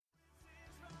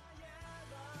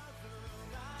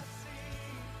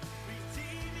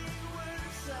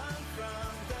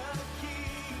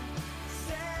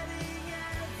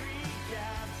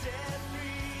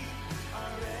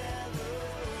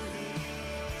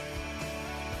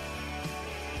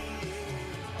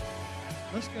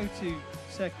Let's go to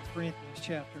 2 Corinthians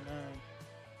chapter 9.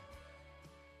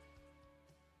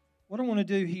 What I want to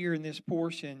do here in this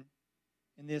portion,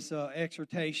 in this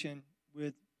exhortation,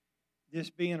 with this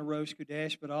being a Rosh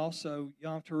Chodesh, but also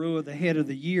Yom Teruah, the head of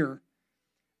the year,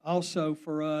 also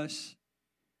for us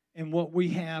and what we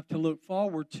have to look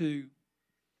forward to.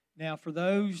 Now, for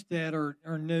those that are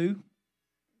new,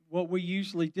 what we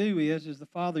usually do is the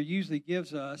Father usually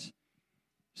gives us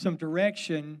some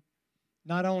direction,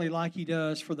 not only like He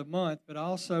does for the month, but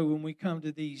also when we come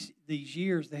to these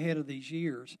years, the head of these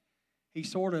years, He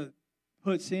sort of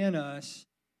puts in us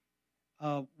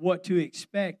what to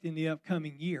expect in the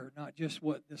upcoming year, not just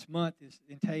what this month is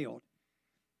entailed.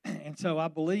 And so I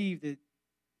believe that,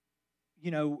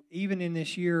 even in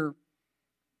this year,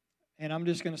 and I'm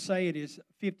just going to say it is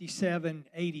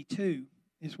 5782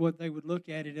 is what they would look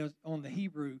at it as on the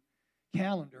Hebrew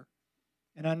calendar.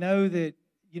 And I know that,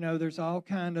 there's all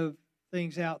kind of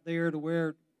things out there to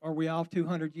where are we off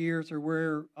 200 years or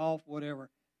we're off whatever.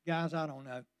 Guys, I don't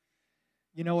know.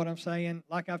 You know what I'm saying?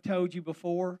 Like I've told you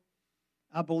before,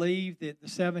 I believe that the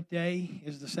seventh day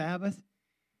is the Sabbath.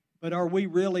 But are we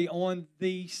really on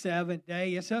the seventh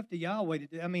day? It's up to Yahweh to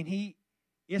do.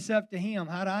 It's up to Him.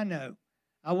 How do I know?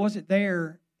 I wasn't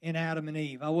there in Adam and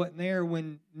Eve. I wasn't there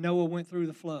when Noah went through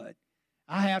the flood.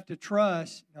 I have to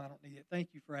trust. No, I don't need it.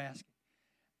 Thank you for asking.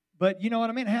 But you know what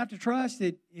I mean? I have to trust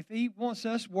that if He wants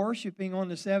us worshiping on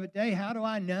the seventh day, how do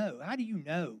I know? How do you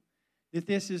know that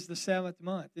this is the seventh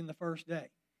month in the first day?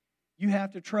 You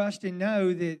have to trust and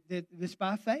know that it's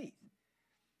by faith.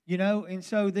 And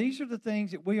so these are the things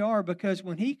that we are, because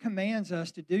when He commands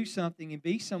us to do something and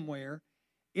be somewhere,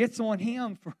 it's on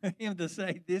Him for Him to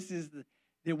say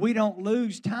that we don't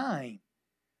lose time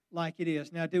like it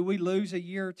is. Now, do we lose a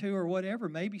year or two or whatever?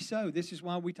 Maybe so. This is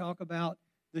why we talk about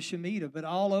the Shemitah. But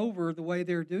all over, the way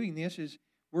they're doing this is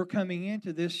we're coming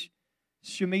into this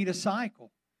Shemitah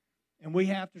cycle. And we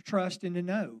have to trust and to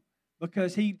know,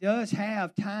 because He does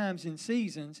have times and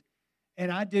seasons.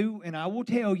 And I will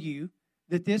tell you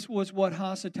that this was what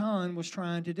Hasatan was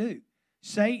trying to do.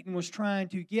 Satan was trying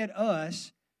to get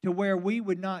us to where we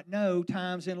would not know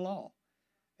times in law.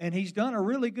 And he's done a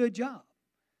really good job,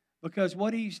 because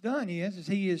what he's done is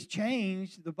he has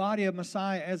changed the body of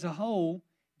Messiah as a whole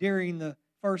during the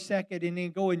first, second, and then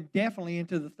going definitely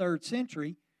into the third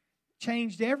century,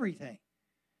 changed everything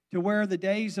to where the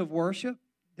days of worship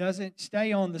doesn't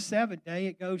stay on the seventh day,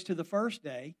 it goes to the first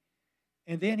day.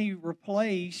 And then he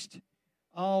replaced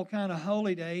all kind of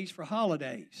holy days for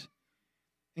holidays.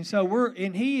 And so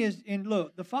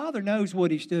look, the Father knows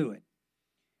what He's doing.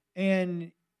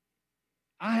 And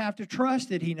I have to trust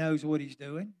that He knows what He's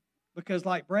doing, because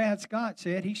like Brad Scott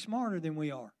said, He's smarter than we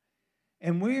are.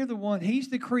 And we're the one, He's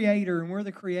the creator and we're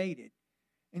the created.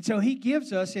 And so He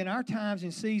gives us in our times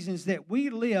and seasons that we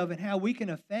live and how we can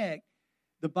affect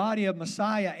the body of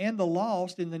Messiah and the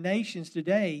lost in the nations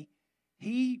today.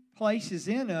 He places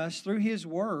in us through His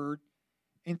Word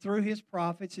and through His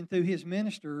prophets and through His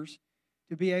ministers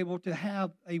to be able to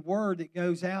have a word that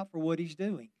goes out for what He's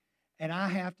doing. And I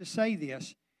have to say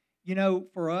this,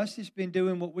 for us, it's been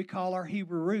doing what we call our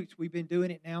Hebrew roots. We've been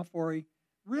doing it now for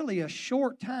really a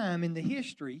short time in the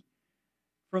history,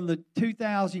 from the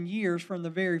 2,000 years from the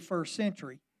very first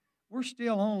century. We're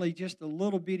still only just a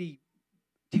little bitty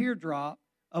teardrop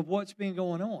of what's been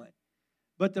going on.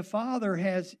 But the Father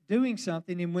has doing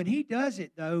something, and when He does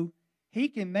it, though, He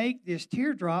can make this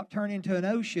teardrop turn into an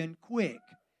ocean quick.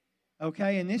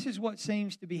 Okay, and this is what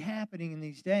seems to be happening in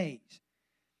these days.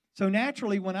 So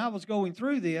naturally, when I was going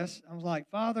through this, I was like,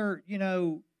 Father,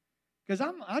 because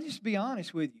I'll just be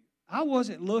honest with you. I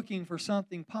wasn't looking for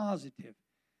something positive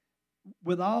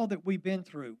with all that we've been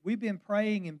through. We've been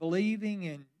praying and believing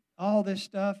and all this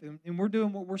stuff, and we're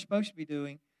doing what we're supposed to be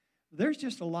doing. There's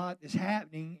just a lot that's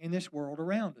happening in this world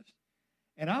around us.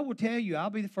 And I will tell you, I'll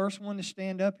be the first one to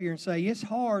stand up here and say it's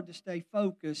hard to stay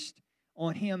focused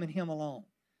on Him and Him alone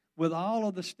with all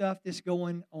of the stuff that's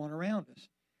going on around us.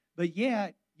 But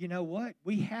yet, you know what?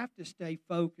 We have to stay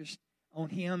focused on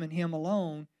Him and Him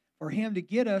alone for Him to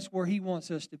get us where He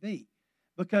wants us to be.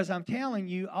 Because I'm telling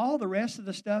you, all the rest of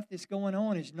the stuff that's going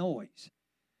on is noise.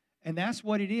 And that's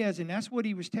what it is. And that's what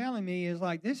He was telling me is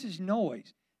like, this is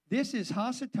noise. This is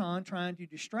Hasatan trying to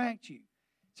distract you.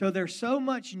 So there's so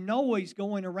much noise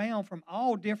going around from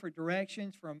all different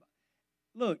directions.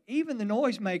 Look, even the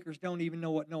noisemakers don't even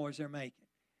know what noise they're making.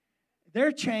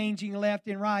 They're changing left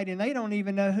and right, and they don't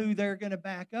even know who they're going to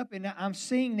back up. And I'm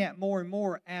seeing that more and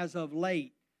more as of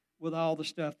late with all the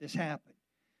stuff that's happened.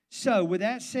 So with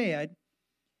that said,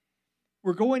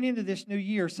 we're going into this new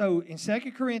year. So in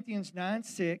 2 Corinthians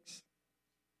 9:6,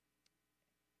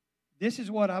 this is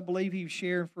what I believe he was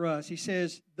sharing for us. He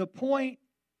says, the point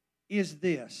is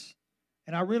this.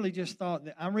 And I really just thought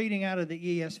that I'm reading out of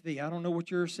the ESV. I don't know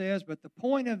what yours says, but the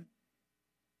point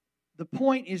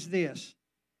is this.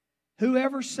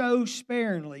 Whoever sows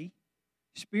sparingly,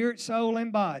 spirit, soul,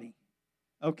 and body.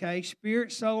 Okay,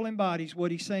 spirit, soul, and body is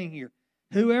what he's saying here.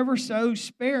 Whoever sows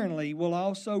sparingly will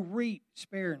also reap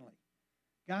sparingly.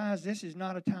 Guys, this is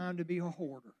not a time to be a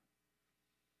hoarder.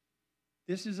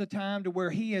 This is a time to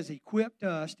where he has equipped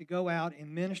us to go out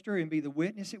and minister and be the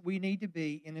witness that we need to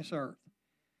be in this earth.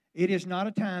 It is not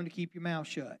a time to keep your mouth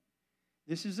shut.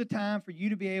 This is a time for you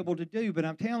to be able to do, but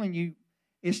I'm telling you,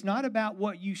 it's not about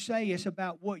what you say, it's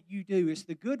about what you do. It's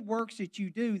the good works that you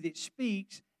do that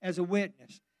speaks as a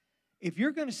witness. If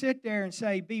you're going to sit there and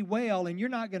say, be well, and you're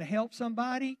not going to help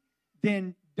somebody,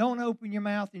 then don't open your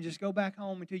mouth and just go back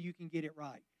home until you can get it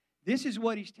right. This is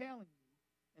what he's telling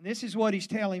you, and this is what he's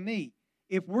telling me.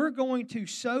 If we're going to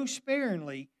sow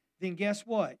sparingly, then guess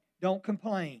what? Don't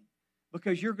complain,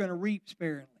 because you're going to reap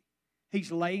sparingly.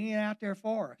 He's laying it out there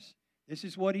for us. This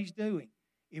is what he's doing.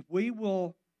 If we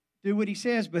will do what he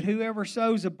says, but whoever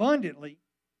sows abundantly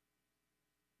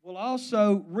will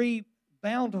also reap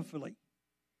bountifully.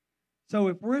 So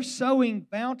if we're sowing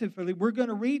bountifully, we're going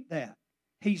to reap that.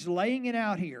 He's laying it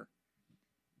out here.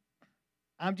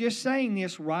 I'm just saying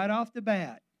this right off the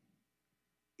bat.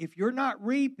 If you're not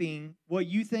reaping what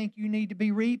you think you need to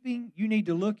be reaping, you need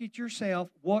to look at yourself.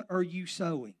 What are you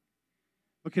sowing?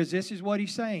 Because this is what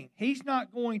he's saying. He's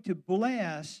not going to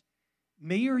bless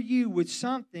me or you with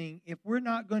something if we're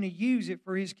not going to use it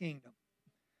for his kingdom.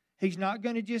 He's not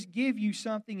going to just give you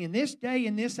something in this day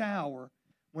and this hour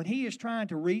when he is trying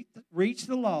to reach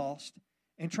the lost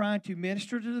and trying to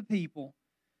minister to the people.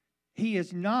 He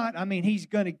is not, he's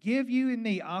going to give you and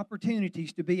me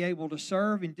opportunities to be able to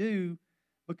serve and do,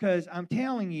 because I'm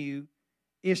telling you,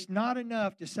 it's not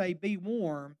enough to say be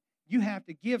warm. You have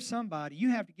to give somebody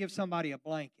a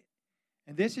blanket.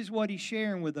 And this is what he's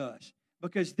sharing with us,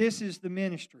 because this is the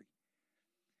ministry.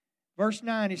 Verse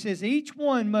 9, it says, each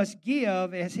one must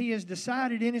give as he has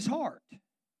decided in his heart,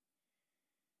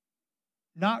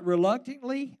 not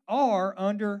reluctantly or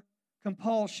under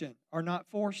compulsion, or not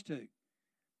forced to.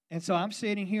 And so I'm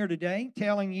sitting here today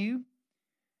telling you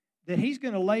that he's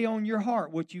going to lay on your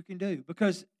heart what you can do,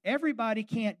 because everybody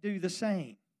can't do the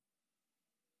same.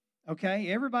 Okay?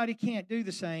 Everybody can't do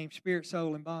the same, spirit,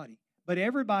 soul, and body. But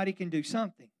everybody can do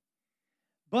something.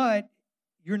 But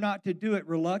you're not to do it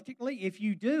reluctantly. If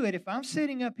you do it, if I'm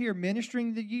sitting up here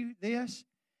ministering to you this,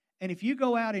 and if you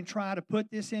go out and try to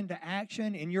put this into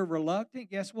action and you're reluctant,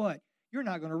 guess what? You're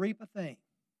not going to reap a thing.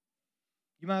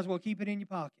 You might as well keep it in your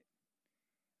pocket.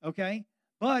 Okay?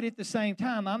 But at the same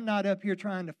time, I'm not up here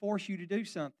trying to force you to do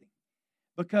something,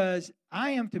 because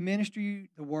I am to minister you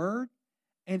the word,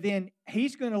 and then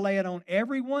he's going to lay it on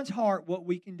everyone's heart what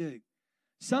we can do.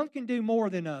 Some can do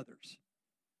more than others.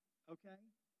 Okay?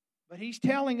 But he's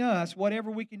telling us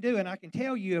whatever we can do, and I can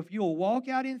tell you, if you'll walk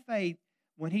out in faith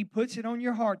when he puts it on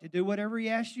your heart to do whatever he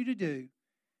asks you to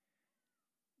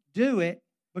do it,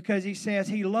 because he says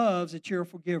he loves a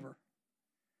cheerful giver.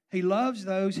 He loves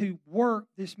those who work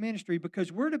this ministry, because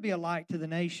we're to be a light to the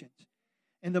nations.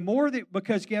 And the more that,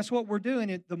 because guess what we're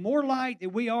doing? The more light that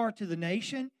we are to the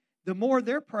nation, the more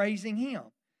they're praising him.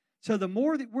 So the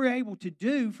more that we're able to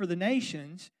do for the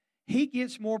nations, he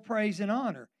gets more praise and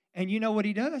honor. And you know what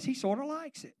he does? He sort of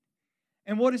likes it.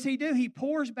 And what does he do? He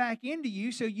pours back into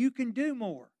you so you can do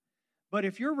more. But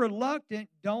if you're reluctant,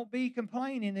 don't be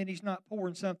complaining that he's not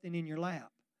pouring something in your lap.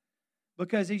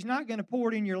 Because he's not going to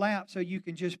pour it in your lap so you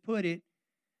can just put it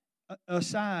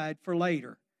aside for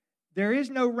later. There is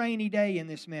no rainy day in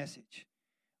this message.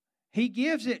 He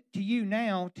gives it to you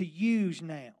now to use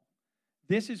now.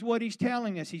 This is what he's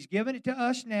telling us. He's given it to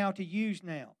us now to use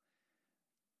now.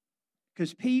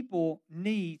 Because people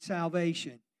need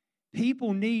salvation.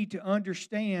 People need to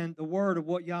understand the word of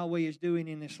what Yahweh is doing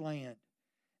in this land.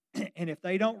 And if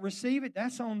they don't receive it,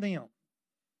 that's on them.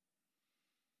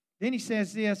 Then he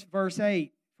says this, verse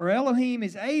 8, for Elohim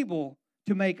is able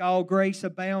to make all grace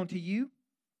abound to you,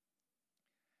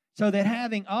 so that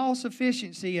having all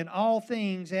sufficiency in all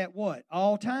things at what?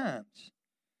 All times,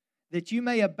 that you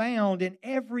may abound in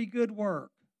every good work.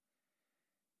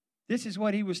 This is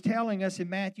what he was telling us in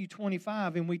Matthew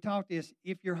 25, and we taught this.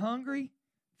 If you're hungry,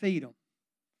 feed them.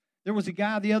 There was a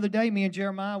guy the other day, me and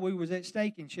Jeremiah, we was at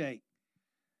Steak and Shake.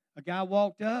 A guy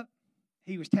walked up.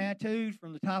 He was tattooed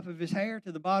from the top of his hair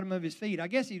to the bottom of his feet. I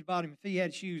guess he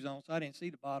had shoes on, so I didn't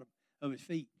see the bottom of his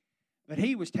feet. But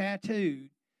he was tattooed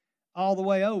all the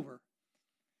way over.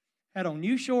 Had on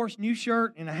new shorts, new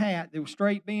shirt, and a hat that was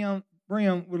straight brim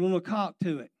with a little cock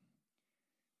to it.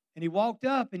 And he walked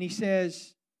up and he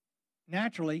says,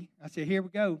 naturally, I said, here we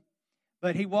go.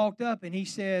 But he walked up and he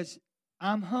says,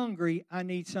 I'm hungry. I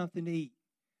need something to eat.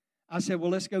 I said,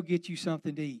 well, let's go get you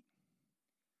something to eat.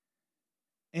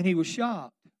 And he was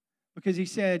shocked because he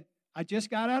said, I just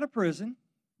got out of prison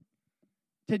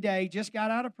today, just got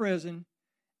out of prison,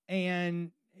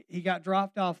 and he got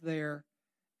dropped off there,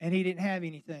 and he didn't have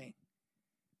anything.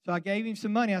 So I gave him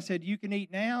some money. I said, you can eat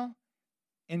now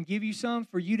and give you some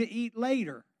for you to eat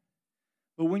later.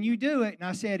 But when you do it, and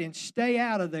I said, and stay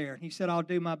out of there. And he said, I'll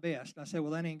do my best. I said,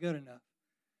 well, that ain't good enough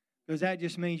because that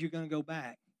just means you're going to go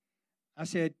back. I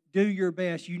said, do your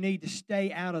best. You need to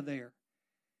stay out of there.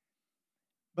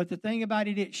 But the thing about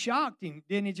it, it shocked him,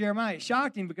 didn't it, Jeremiah? It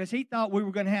shocked him because he thought we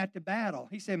were going to have to battle.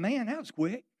 He said, man, that was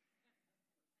quick.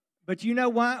 But you know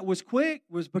why it was quick?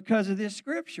 Was because of this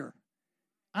scripture.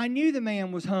 I knew the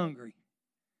man was hungry.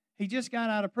 He just got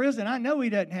out of prison. I know he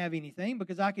doesn't have anything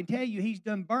because I can tell you he's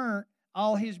done burnt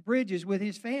all his bridges with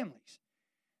his families.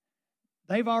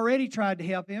 They've already tried to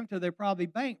help him till they're probably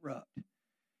bankrupt.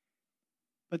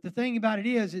 But the thing about it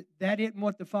is that isn't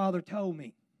what the Father told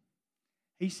me.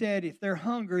 He said, if they're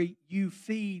hungry, you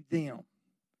feed them.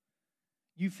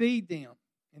 You feed them.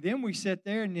 And then we sat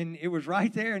there, and then it was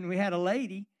right there, and we had a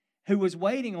lady who was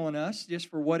waiting on us, just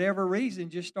for whatever reason,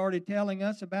 just started telling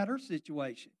us about her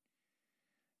situation.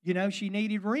 You know, she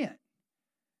needed rent.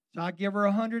 So I give her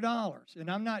 $100.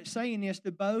 And I'm not saying this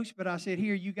to boast, but I said,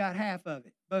 here, you got half of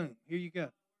it. Boom, here you go.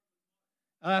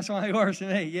 Oh, that's why it works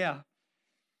than me, yeah.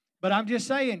 But I'm just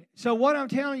saying, so what I'm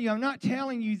telling you, I'm not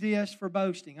telling you this for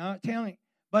boasting.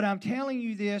 But I'm telling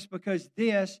you this because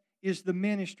this is the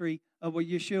ministry of what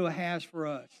Yeshua has for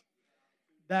us.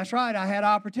 That's right. I had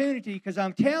opportunity because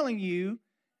I'm telling you,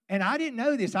 and I didn't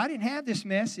know this. I didn't have this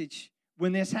message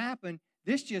when this happened.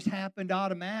 This just happened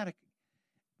automatically.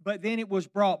 But then it was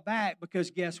brought back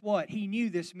because guess what? He knew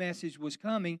this message was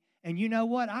coming. And you know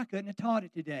what? I couldn't have taught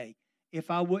it today if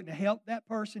I wouldn't have helped that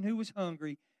person who was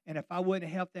hungry and if I wouldn't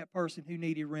have helped that person who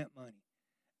needed rent money.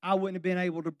 I wouldn't have been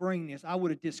able to bring this. I would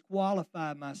have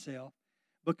disqualified myself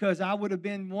because I would have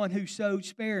been one who sowed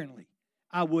sparingly.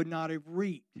 I would not have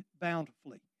reaped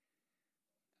bountifully.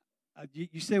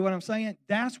 You see what I'm saying?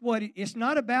 That's what it's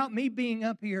not about me being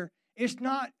up here. It's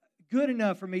not good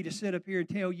enough for me to sit up here and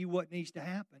tell you what needs to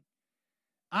happen.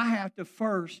 I have to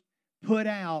first put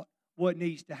out what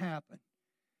needs to happen.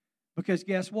 Because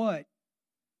guess what?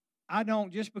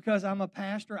 Just because I'm a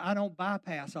pastor, I don't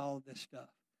bypass all of this stuff.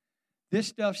 This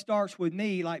stuff starts with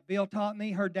me, like Bill taught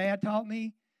me, her dad taught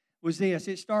me, was this.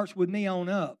 It starts with me on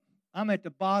up. I'm at the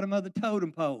bottom of the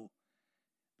totem pole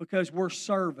because we're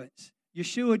servants.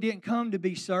 Yeshua didn't come to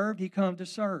be served. He come to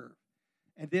serve.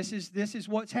 And this is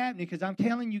what's happening because I'm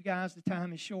telling you guys the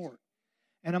time is short.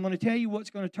 And I'm going to tell you what's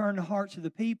going to turn the hearts of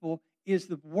the people is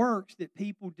the works that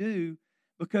people do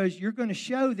because you're going to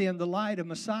show them the light of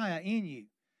Messiah in you.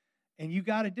 And you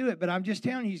got to do it. But I'm just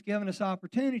telling you, He's given us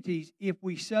opportunities. If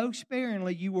we sow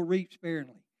sparingly, you will reap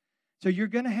sparingly. So you're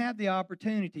going to have the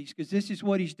opportunities because this is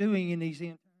what He's doing in these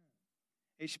end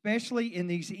times, especially in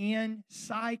these end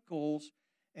cycles.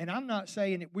 And I'm not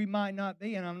saying that we might not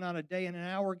be, and I'm not a day and an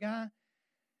hour guy.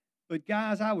 But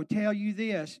guys, I would tell you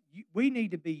this. We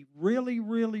need to be really,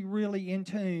 really, really in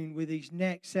tune with these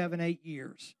next 7-8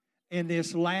 years in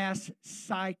this last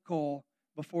cycle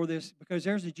before this, because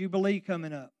there's a Jubilee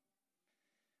coming up.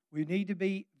 We need to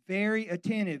be very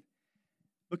attentive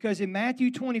because in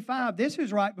Matthew 25, this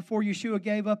was right before Yeshua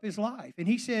gave up His life. And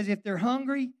He says, if they're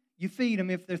hungry, you feed them.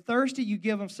 If they're thirsty, you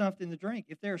give them something to drink.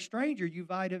 If they're a stranger, you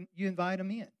invite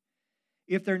them in.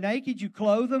 If they're naked, you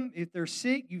clothe them. If they're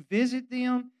sick, you visit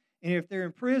them. And if they're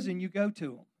in prison, you go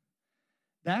to them.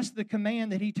 That's the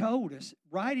command that He told us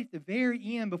right at the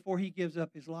very end before He gives up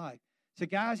His life. So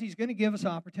guys, He's going to give us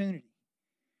opportunity.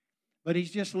 But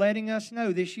He's just letting us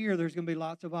know this year there's going to be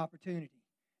lots of opportunity.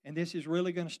 And this is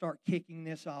really going to start kicking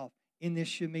this off in this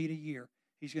Shemitah year.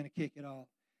 He's going to kick it off.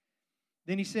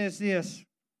 Then He says this.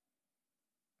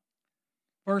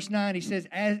 Verse 9, He says,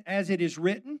 as it is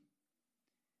written.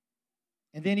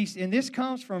 And then and this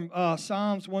comes from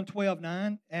Psalms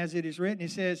 112:9, as it is written.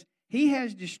 It says, He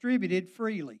has distributed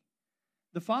freely.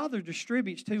 The Father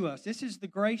distributes to us. This is the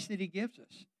grace that He gives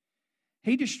us.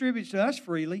 He distributes to us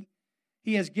freely.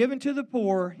 He has given to the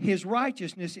poor. His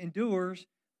righteousness endures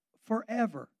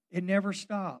forever. It never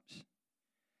stops.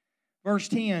 Verse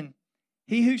 10,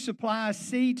 He who supplies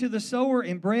seed to the sower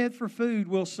and bread for food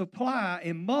will supply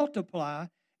and multiply.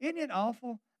 Isn't it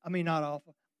awful? I mean, not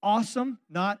awful. Awesome,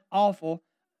 not awful.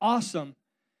 Awesome.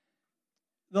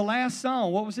 The last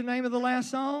song. What was the name of the last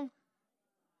song?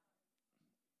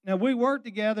 Now, we work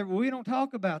together, but we don't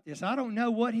talk about this. I don't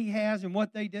know what He has and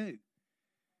what they do.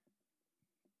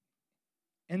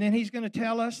 And then he's going to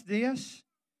tell us this.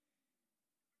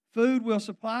 Food will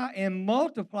supply and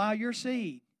multiply your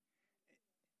seed.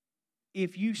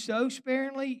 If you sow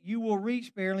sparingly, you will reap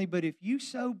sparingly. But if you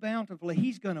sow bountifully,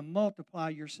 he's going to multiply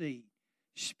your seed.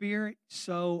 Spirit,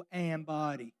 soul, and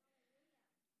body.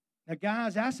 Now,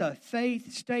 guys, that's a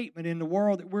faith statement in the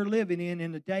world that we're living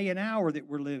in the day and hour that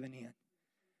we're living in.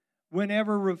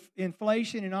 Whenever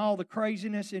inflation and all the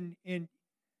craziness, and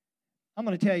I'm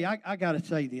going to tell you, I got to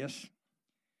say this.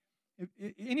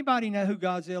 Anybody know who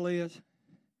Godzilla is?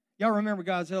 Y'all remember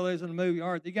Godzilla is in the movie?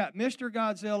 All right, they got Mr.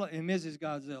 Godzilla and Mrs.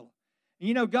 Godzilla. And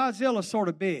you know, Godzilla's sort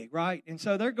of big, right? And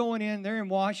so they're going in, they're in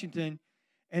Washington,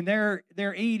 and they're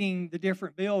eating the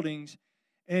different buildings.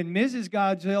 And Mrs.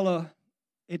 Godzilla,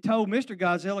 it told Mr.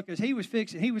 Godzilla, because he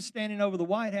was standing over the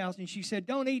White House, and she said,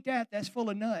 "Don't eat that, that's full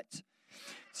of nuts."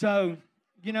 So,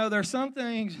 you know, there's some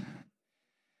things,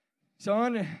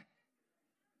 son,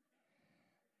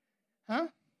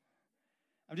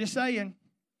 I'm just saying.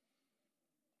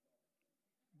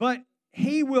 But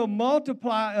he will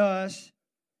multiply us.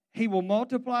 He will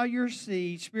multiply your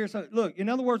seed. Spirit. So, look, in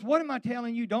other words, what am I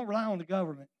telling you? Don't rely on the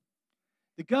government.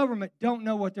 The government don't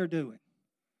know what they're doing.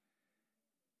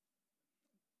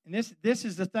 And this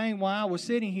is the thing why I was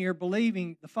sitting here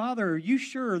believing, the Father, are you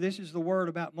sure this is the word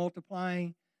about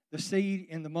multiplying the seed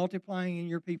and the multiplying in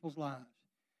your people's lives?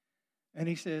 And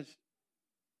he says,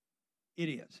 it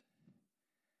is.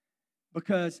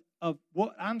 Because of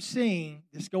what I'm seeing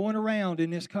that's going around in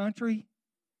this country,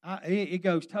 it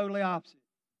goes totally opposite.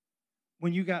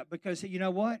 Because you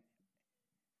know what?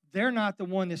 They're not the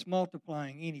one that's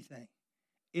multiplying anything.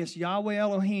 It's Yahweh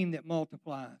Elohim that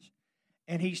multiplies.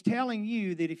 And he's telling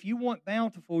you that if you want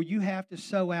bountiful, you have to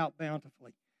sow out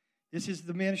bountifully. This is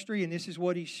the ministry, and this is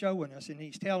what he's showing us, and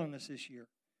he's telling us this year.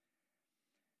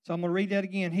 So I'm going to read that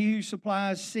again. He who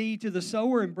supplies seed to the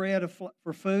sower and bread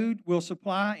for food will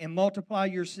supply and multiply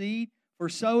your seed for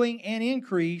sowing and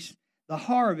increase the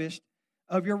harvest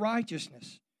of your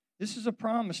righteousness. This is a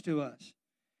promise to us.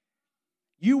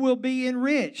 You will be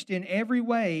enriched in every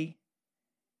way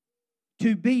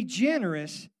to be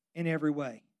generous in every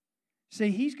way.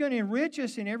 See, he's going to enrich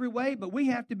us in every way, but we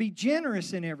have to be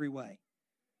generous in every way.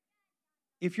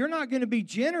 If you're not going to be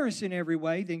generous in every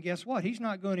way, then guess what? He's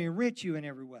not going to enrich you in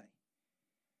every way.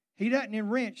 He doesn't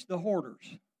enrich the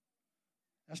hoarders.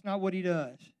 That's not what he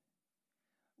does.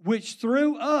 Which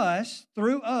through us,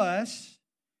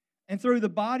 and through the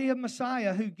body of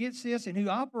Messiah who gets this and who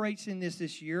operates in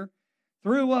this year,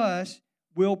 through us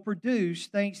will produce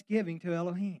thanksgiving to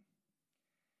Elohim.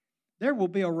 There will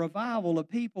be a revival of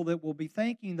people that will be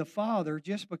thanking the Father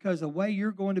just because the way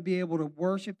you're going to be able to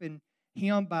worship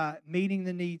Him by meeting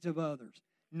the needs of others.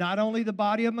 Not only the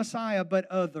body of Messiah, but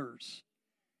others.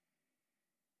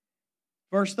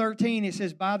 Verse 13, it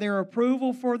says, by their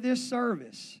approval for this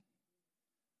service.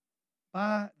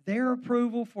 By their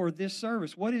approval for this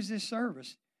service. What is this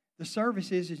service? The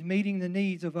service is meeting the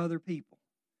needs of other people.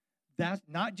 That's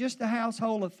not just the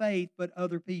household of faith, but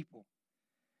other people.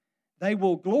 They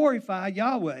will glorify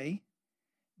Yahweh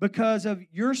because of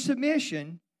your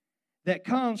submission that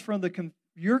comes from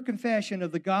your confession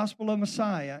of the gospel of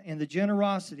Messiah and the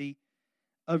generosity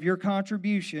of your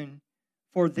contribution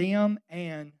for them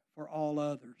and for all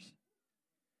others.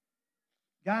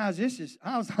 Guys,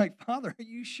 I was like, Father, are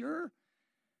you sure?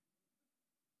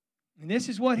 And this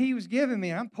is what He was giving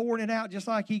me. I'm pouring it out just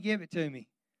like He gave it to me.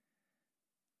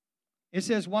 It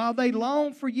says, while they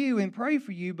long for you and pray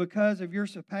for you because of your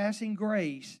surpassing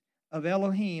grace of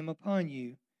Elohim upon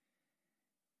you,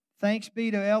 thanks be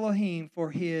to Elohim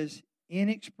for His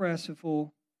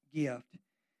inexpressible gift.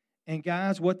 And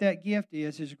guys, what that gift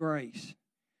is grace.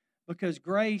 Because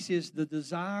grace is the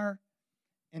desire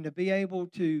and to be able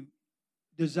to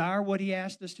desire what He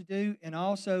asked us to do, and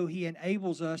also He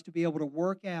enables us to be able to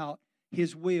work out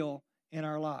His will in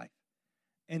our life.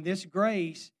 And this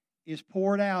grace is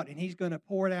poured out, and He's going to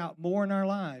pour it out more in our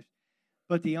lives.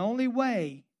 But the only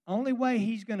way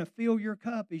He's going to fill your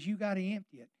cup is you got to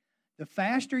empty it. The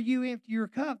faster you empty your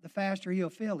cup, the faster He'll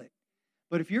fill it.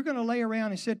 But if you're going to lay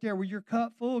around and sit there with your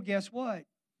cup full, guess what?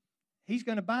 He's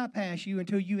going to bypass you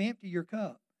until you empty your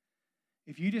cup.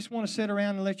 If you just want to sit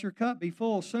around and let your cup be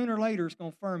full, sooner or later it's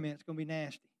going to ferment. It's going to be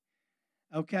nasty.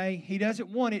 Okay? He doesn't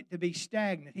want it to be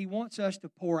stagnant. He wants us to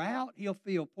pour out. He'll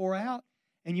feel pour out.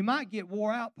 And you might get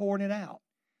wore out pouring it out.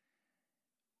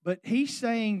 But He's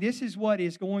saying this is what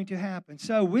is going to happen.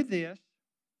 So with this,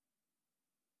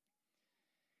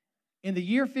 in the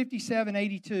year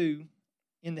 5782,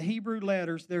 in the Hebrew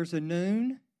letters, there's a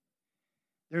Nun,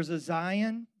 there's a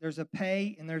Zion, there's a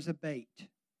Pei, and there's a Beit.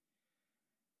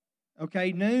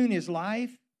 Okay, Nun is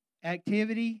life,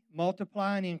 activity,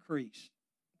 multiply, and increase.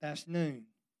 That's noon.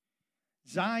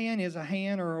 Zion is a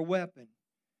hand or a weapon.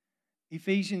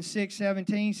 Ephesians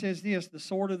 6:17 says this, the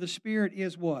sword of the Spirit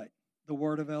is what? The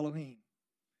word of Elohim.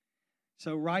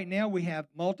 So right now we have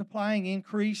multiplying,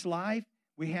 increased life.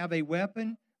 We have a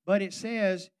weapon, but it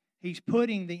says he's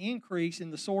putting the increase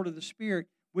in the sword of the Spirit,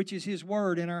 which is his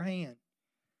word, in our hand.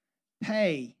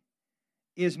 Pay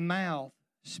is mouth,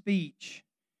 speech.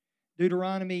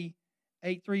 Deuteronomy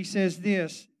 8:3 says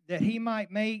this, that he might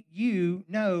make you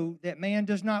know that man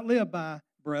does not live by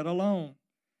bread alone,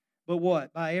 but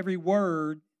what? By every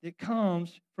word that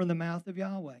comes from the mouth of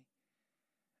Yahweh.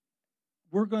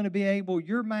 We're going to be able,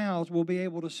 your mouths will be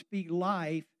able to speak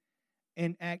life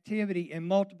and activity and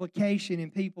multiplication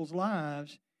in people's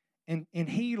lives and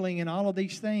healing and all of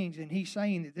these things. And he's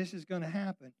saying that this is going to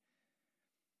happen.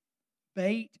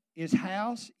 Bait is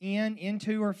house,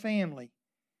 into, or family.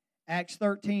 Acts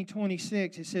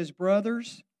 13:26, it says,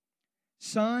 brothers,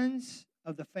 sons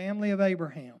of the family of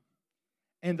Abraham,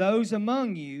 and those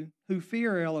among you who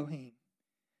fear Elohim,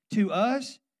 to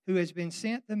us who has been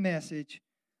sent the message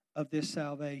of this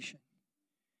salvation.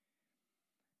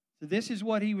 So this is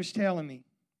what he was telling me.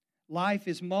 Life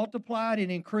is multiplied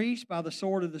and increased by the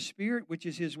sword of the Spirit, which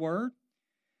is his word,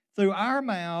 through our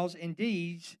mouths and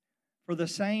deeds for the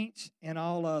saints and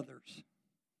all others.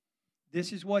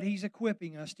 This is what he's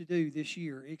equipping us to do this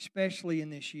year, especially in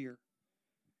this year.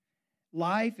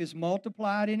 Life is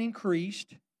multiplied and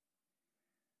increased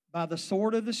by the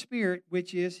sword of the Spirit,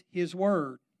 which is his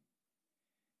word,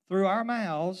 through our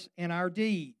mouths and our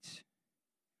deeds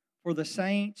for the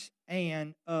saints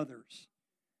and others.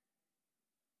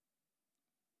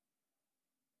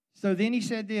 So then he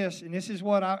said this, and this is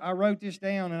what I wrote this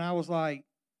down, and I was like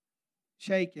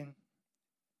shaking.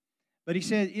 But he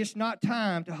said, it's not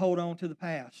time to hold on to the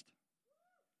past.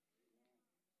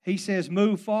 He says,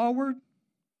 move forward,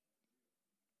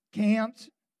 camps,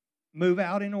 move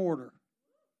out in order.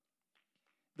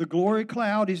 The glory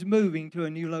cloud is moving to a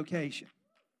new location.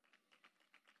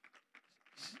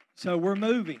 So we're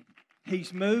moving.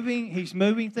 He's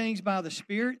moving things by the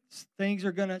Spirit. Things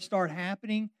are going to start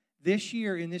happening this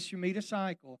year in this Shemitah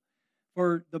cycle.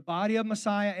 For the body of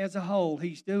Messiah as a whole,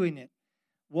 he's doing it.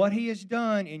 What he has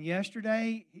done in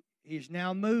yesterday, he is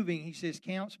now moving. He says,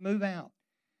 camps, move out.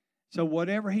 So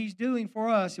whatever he's doing for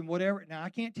us and whatever, now I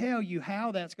can't tell you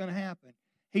how that's going to happen.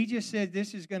 He just said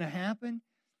this is going to happen.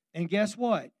 And guess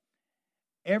what?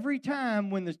 Every time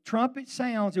when the trumpet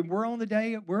sounds and we're on the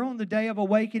day of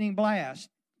awakening blast,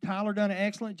 Tyler done an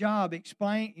excellent job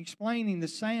explaining the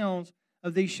sounds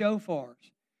of these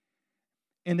shofars.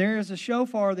 And there is a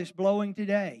shofar that's blowing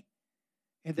today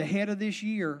at the head of this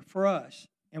year for us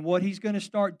and what he's going to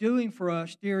start doing for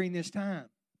us during this time.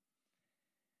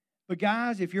 But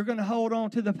guys, if you're going to hold on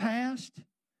to the past,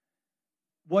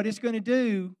 what it's going to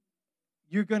do,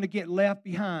 you're going to get left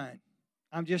behind.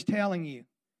 I'm just telling you.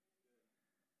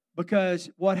 Because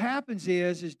what happens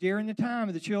is during the time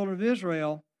of the children of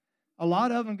Israel, a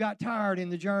lot of them got tired in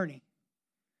the journey.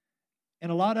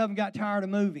 And a lot of them got tired of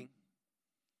moving.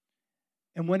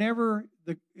 And whenever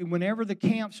the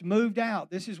camps moved out,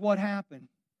 this is what happened.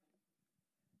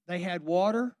 They had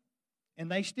water,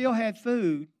 and they still had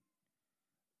food.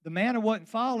 The manna wasn't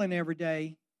falling every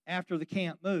day after the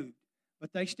camp moved.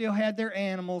 But they still had their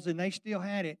animals, and they still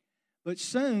had it. But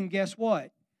soon, guess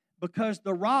what? Because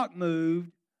the rock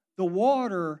moved, the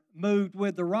water moved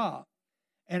with the rock.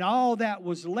 And all that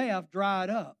was left dried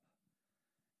up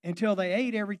until they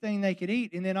ate everything they could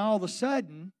eat. And then all of a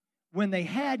sudden, when they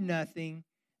had nothing,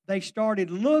 they started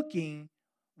looking,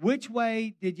 which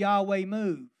way did Yahweh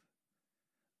move?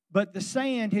 But the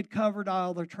sand had covered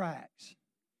all their tracks.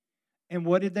 And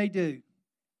what did they do?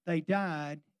 They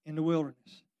died in the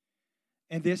wilderness.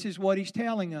 And this is what he's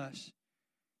telling us.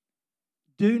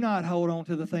 Do not hold on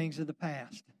to the things of the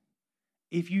past.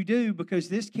 If you do, because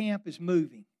this camp is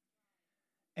moving.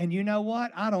 And you know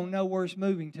what? I don't know where it's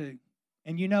moving to.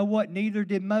 And you know what? Neither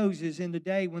did Moses in the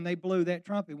day when they blew that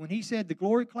trumpet. When he said the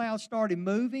glory cloud started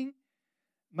moving,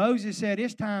 Moses said,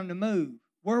 it's time to move.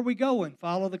 Where are we going?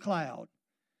 Follow the cloud.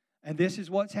 And this is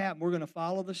what's happened. We're going to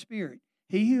follow the Spirit.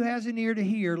 He who has an ear to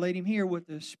hear, let him hear what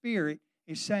the Spirit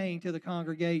is saying to the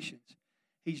congregations.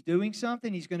 He's doing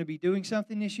something. He's going to be doing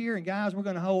something this year. And guys, we're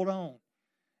going to hold on.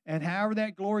 And however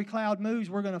that glory cloud moves,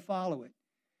 we're going to follow it.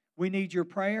 We need your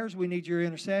prayers. We need your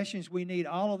intercessions. We need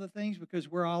all of the things because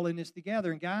we're all in this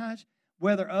together. And guys,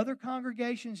 whether other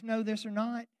congregations know this or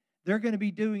not, they're going to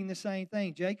be doing the same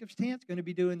thing. Jacob's Tent's going to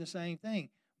be doing the same thing.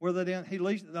 Whether they're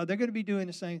going to be doing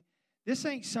the same. This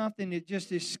ain't something that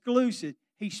just is exclusive.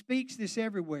 He speaks this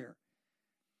everywhere.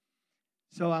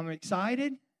 So I'm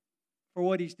excited for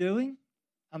what he's doing.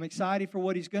 I'm excited for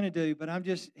what he's going to do, but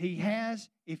he has,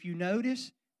 if you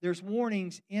notice, there's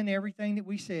warnings in everything that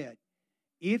we said.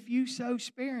 If you sow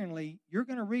sparingly, you're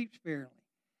going to reap sparingly.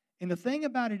 And the thing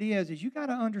about it is you got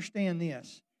to understand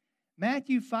this.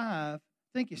 Matthew 5, I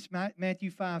think it's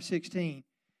Matthew 5:16.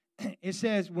 It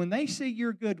says, when they see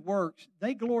your good works,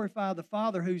 they glorify the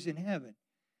Father who's in heaven.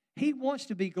 He wants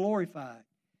to be glorified.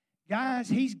 Guys,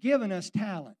 he's given us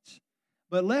talents.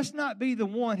 But let's not be the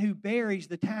one who buries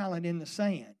the talent in the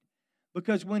sand.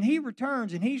 Because when he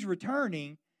returns, and he's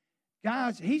returning,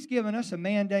 guys, he's given us a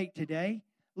mandate today.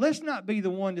 Let's not be the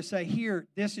one to say, here,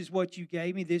 this is what you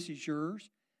gave me, this is yours.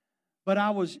 But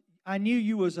I knew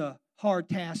you was a hard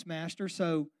taskmaster,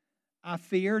 so I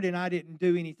feared and I didn't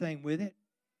do anything with it.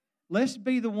 Let's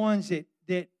be the ones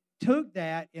that took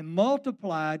that and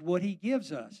multiplied what he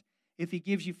gives us. If he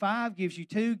gives you 5, gives you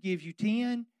 2, gives you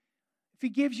 10, if he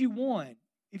gives you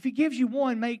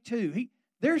 1, make 2.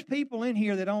 There's people in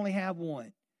here that only have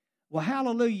 1. Well,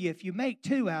 hallelujah, if you make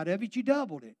 2 out of it, you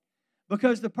doubled it.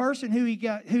 Because the person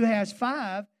who has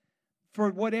 5, for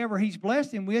whatever he's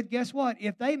blessed him with, guess what?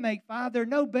 If they make 5, they're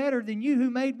no better than you who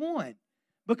made 1,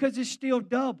 because it's still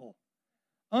double.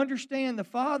 Understand, the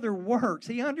Father works.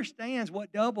 He understands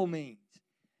what double means.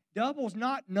 Double's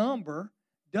not number.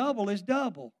 Double is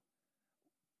double.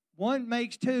 1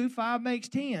 makes 2, 5 makes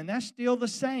 10. That's still the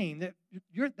same.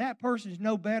 That person's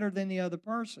no better than the other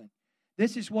person.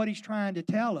 This is what he's trying to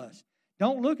tell us.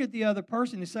 Don't look at the other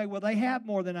person and say, well, they have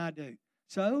more than I do.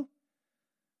 So,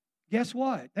 guess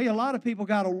what? A lot of people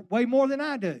got way more than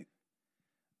I do.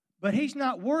 But he's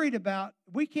not worried about,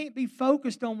 we can't be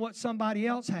focused on what somebody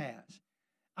else has.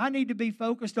 I need to be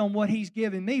focused on what he's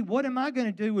given me. What am I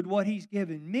going to do with what he's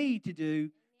given me to do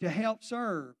to help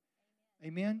serve?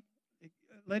 Amen?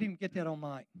 Let him get that on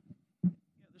mic. Yeah,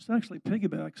 this actually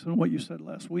piggybacks on what you said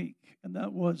last week, and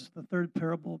that was the third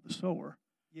parable of the sower.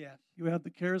 Yes. You have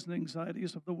the cares and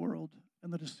anxieties of the world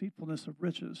and the deceitfulness of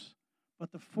riches.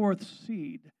 But the fourth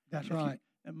seed. That's right.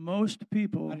 And most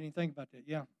people I didn't even think about that.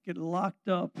 Yeah. get locked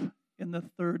up in the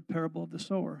third parable of the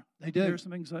sower. They do. Cares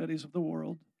and anxieties of the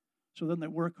world. So then they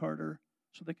work harder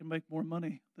so they can make more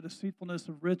money. The deceitfulness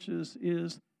of riches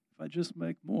is, if I just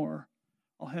make more,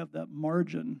 I'll have that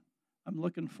margin I'm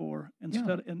looking for.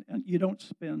 Instead, and you don't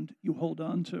spend, you hold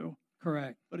on to.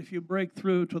 Correct. But if you break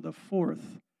through to the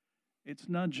fourth, it's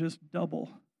not just double.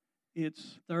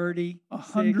 It's 30,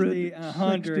 100, 60,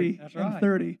 100. 60, That's and right.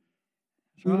 30.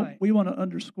 That's right. We want to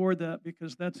underscore that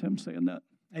because that's him saying that.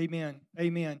 Amen.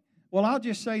 Amen. Well, I'll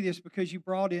just say this because you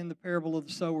brought in the parable of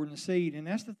the sower and the seed, and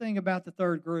that's the thing about the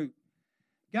third group.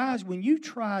 Guys, when you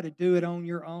try to do it on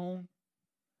your own,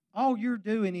 all you're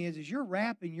doing is you're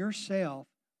wrapping yourself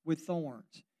with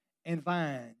thorns and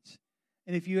vines.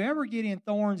 And if you ever get in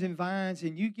thorns and vines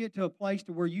and you get to a place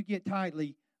to where you get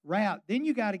tightly wrapped, then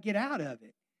you got to get out of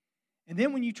it. And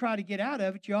then when you try to get out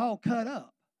of it, you all cut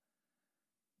up.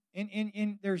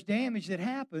 And there's damage that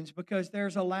happens because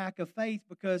there's a lack of faith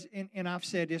because, and I've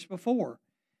said this before,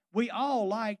 we all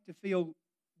like to feel,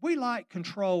 we like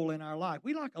control in our life.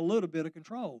 We like a little bit of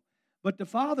control. But the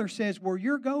Father says where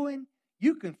you're going,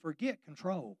 you can forget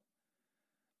control.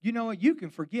 You know what? You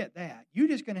can forget that. You're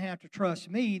just going to have to trust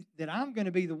me that I'm going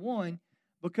to be the one,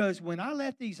 because when I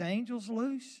let these angels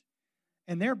loose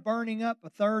and they're burning up a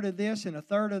third of this and a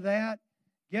third of that,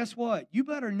 guess what? You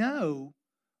better know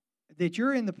that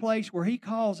you're in the place where he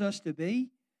calls us to be,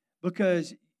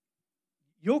 because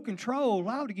your control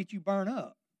allowed to get you burned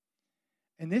up.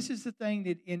 And this is the thing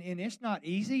that, and it's not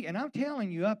easy, and I'm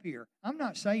telling you up here, I'm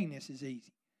not saying this is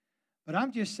easy, but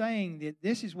I'm just saying that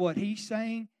this is what he's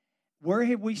saying. Where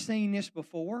have we seen this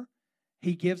before?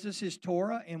 He gives us his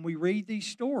Torah, and we read these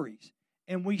stories,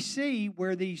 and we see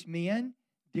where these men,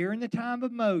 during the time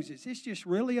of Moses, this just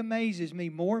really amazes me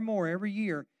more and more every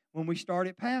year when we start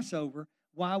at Passover,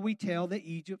 why we tell the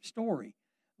Egypt story.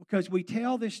 Because we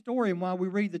tell this story and why we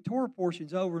read the Torah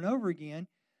portions over and over again,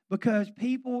 because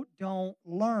people don't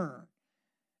learn.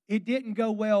 It didn't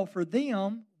go well for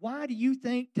them. Why do you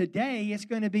think today it's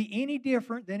going to be any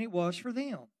different than it was for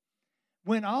them?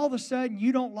 When all of a sudden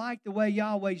you don't like the way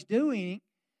Yahweh's doing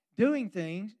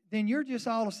things, then you're just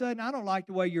all of a sudden, I don't like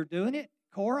the way you're doing it,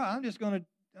 Korah, I'm just going to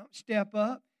step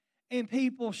up. And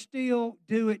people still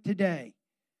do it today.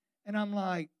 And I'm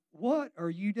like, what are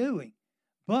you doing?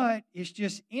 But it's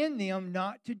just in them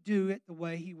not to do it the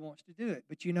way he wants to do it.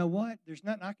 But you know what? There's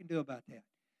nothing I can do about that.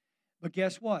 But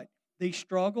guess what? These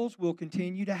struggles will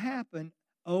continue to happen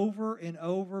over and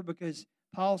over, because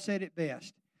Paul said it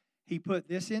best. He put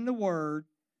this in the Word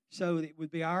so that it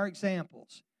would be our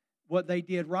examples. What they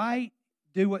did right,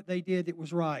 do what they did that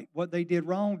was right. What they did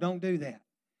wrong, don't do that.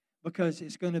 Because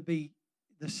it's going to be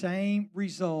the same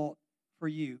result for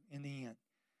you in the end.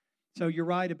 So you're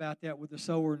right about that with the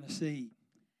sower and the seed.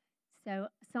 So,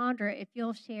 Sandra, if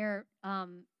you'll share,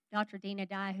 Dr. Dina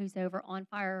Dye, who's over On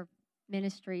Fire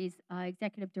Ministries,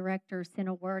 executive director, sent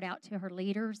a word out to her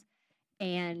leaders,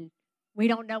 and we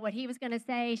don't know what he was going to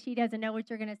say. She doesn't know what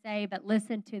you're going to say, but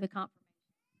listen to the confirmation.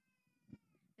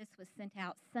 This was sent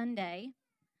out Sunday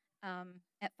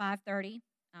at 5:30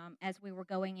 as we were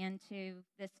going into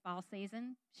this fall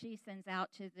season. She sends out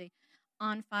to the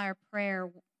On Fire prayer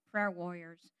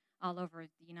warriors all over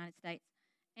the United States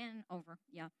and over,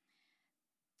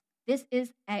 This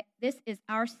is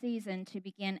our season to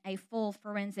begin a full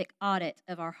forensic audit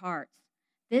of our hearts.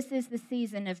 This is the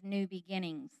season of new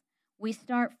beginnings. We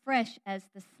start fresh as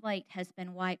the slate has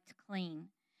been wiped clean.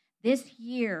 This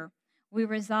year, we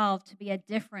resolve to be a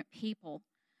different people.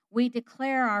 We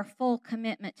declare our full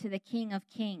commitment to the King of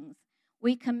Kings.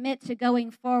 We commit to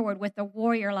going forward with a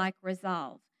warrior-like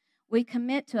resolve. We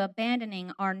commit to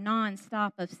abandoning our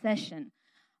non-stop obsession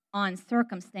on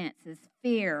circumstances,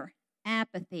 fear,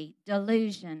 apathy,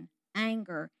 delusion,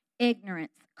 anger,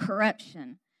 ignorance,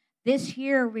 corruption. This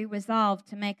year, we resolve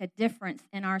to make a difference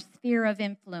in our sphere of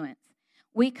influence.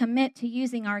 We commit to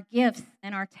using our gifts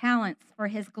and our talents for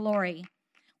His glory.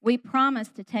 We promise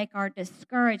to take our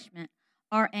discouragement,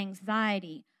 our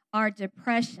anxiety, our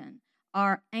depression,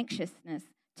 our anxiousness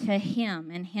to Him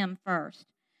and Him first.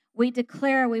 We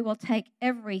declare we will take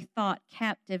every thought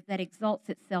captive that exalts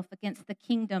itself against the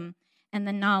kingdom and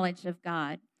the knowledge of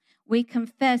God. We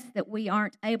confess that we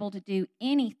aren't able to do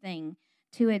anything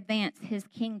to advance His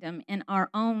kingdom in our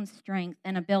own strength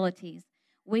and abilities.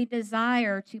 We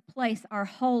desire to place our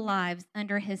whole lives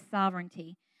under His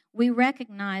sovereignty. We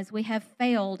recognize we have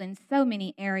failed in so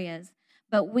many areas,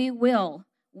 but we will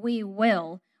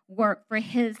work for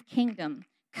His kingdom,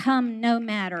 come no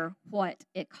matter what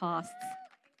it costs.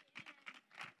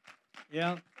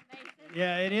 Yeah,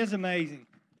 it is amazing.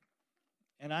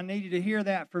 And I needed to hear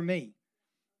that for me.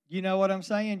 You know what I'm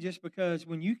saying? Just because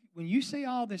when you see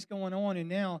all this going on and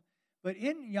now, but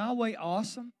isn't Yahweh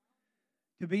awesome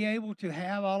to be able to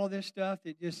have all of this stuff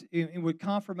that just, with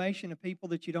confirmation of people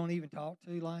that you don't even talk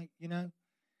to, like, that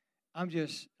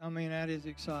is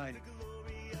exciting.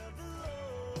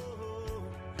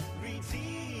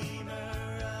 Redeemer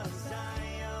of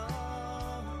Zion,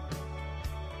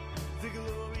 the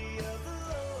glory